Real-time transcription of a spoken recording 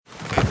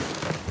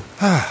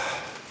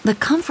The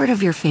comfort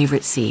of your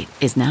favorite seat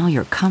is now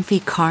your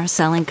comfy car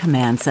selling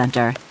command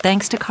center,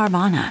 thanks to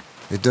Carvana.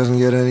 It doesn't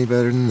get any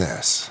better than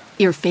this.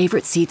 Your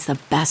favorite seat's the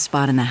best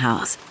spot in the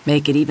house.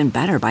 Make it even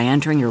better by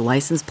entering your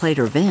license plate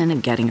or VIN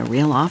and getting a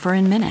real offer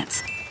in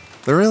minutes.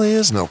 There really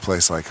is no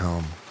place like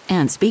home.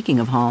 And speaking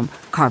of home,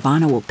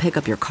 Carvana will pick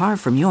up your car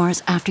from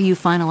yours after you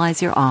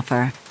finalize your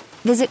offer.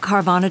 Visit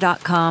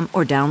Carvana.com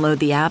or download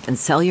the app and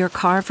sell your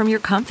car from your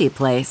comfy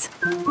place.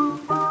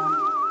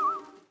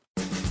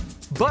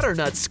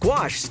 Butternut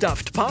squash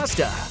stuffed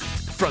pasta.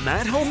 From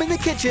At Home in the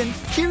Kitchen,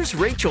 here's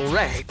Rachel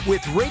Ray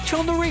with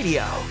Rachel on the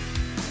Radio.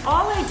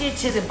 All I did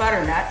to the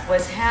butternut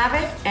was have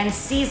it and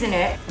season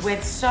it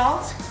with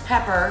salt,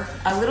 pepper,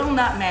 a little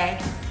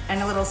nutmeg,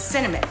 and a little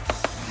cinnamon.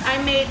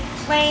 I made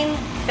plain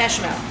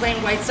bechamel,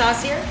 plain white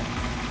sauce here,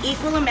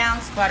 equal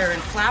amounts butter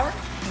and flour,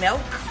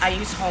 milk. I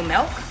use whole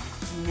milk.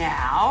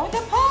 Now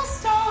the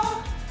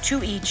pasta.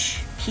 To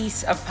each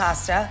piece of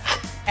pasta,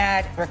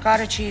 add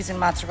ricotta cheese and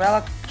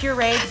mozzarella,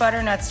 pureed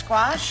butternut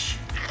squash.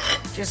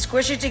 Just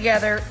squish it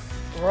together,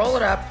 roll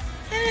it up,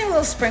 and a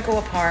little sprinkle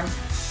of parm.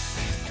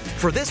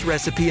 For this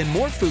recipe and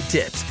more food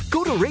tips,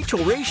 go to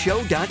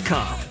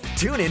RachelRayShow.com.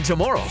 Tune in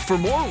tomorrow for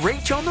more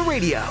Rach on the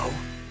Radio.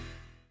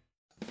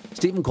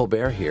 Stephen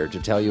Colbert here to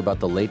tell you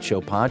about the Late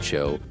Show Pod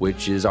Show,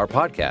 which is our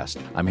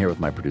podcast. I'm here with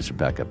my producer,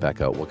 Becca.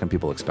 Becca, what can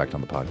people expect on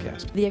the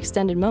podcast? The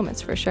extended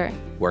moments, for sure.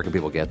 Where can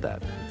people get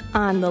that?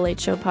 On the Late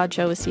Show Pod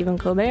Show with Stephen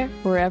Colbert,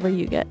 wherever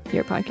you get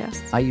your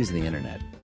podcasts. I use the internet.